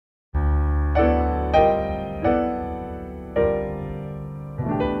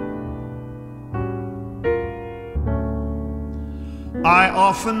I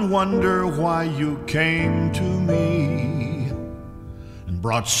often wonder why you came to me and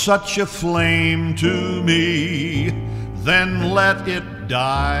brought such a flame to me, then let it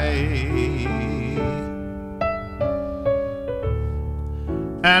die.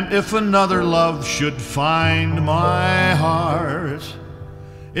 And if another love should find my heart,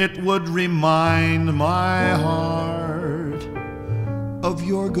 it would remind my heart of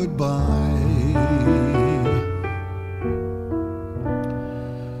your goodbye.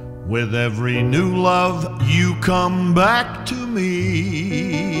 With every new love you come back to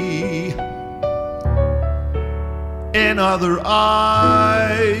me. In other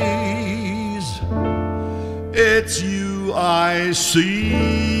eyes, it's you I see.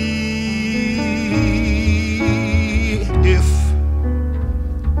 If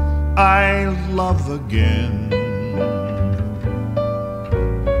I love again,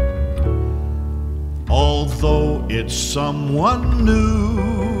 although it's someone new,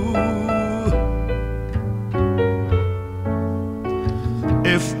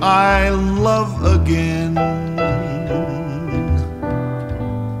 if I love again,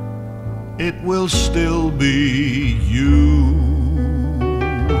 it will still be you.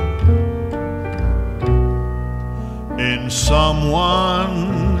 In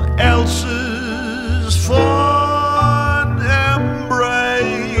someone else's fond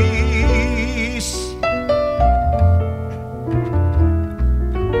embrace.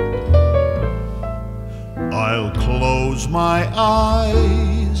 I'll close my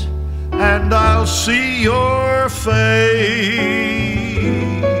eyes and I'll see your face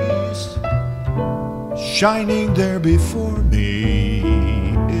shining there before me.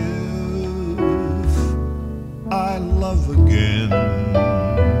 If I love again,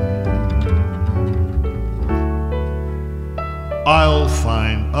 I'll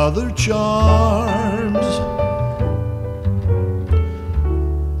find other charms,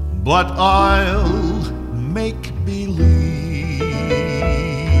 but I'll make believe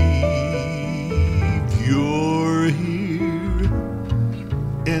you're here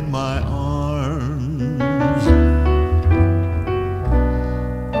in my arms.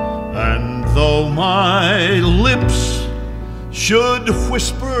 And though my lips should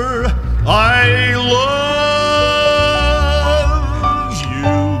whisper I love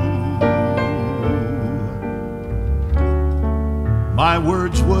you, my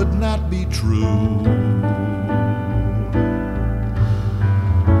words would not be true.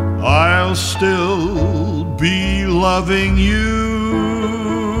 I'll still be loving you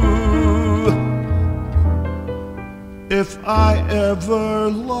if I ever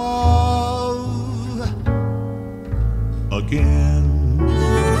love again.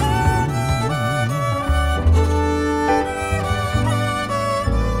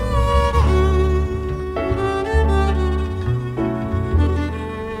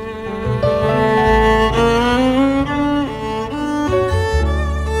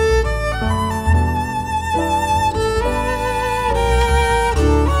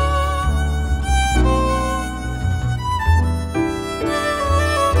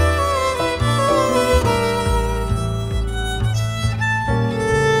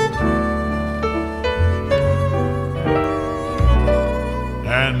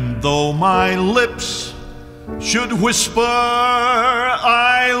 And though my lips should whisper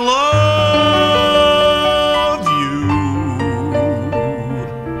I love you,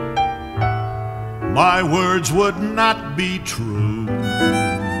 my words would not be true.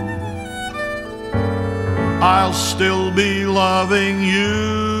 I'll still be loving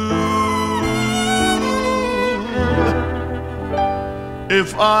you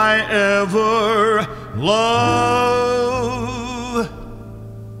if I ever love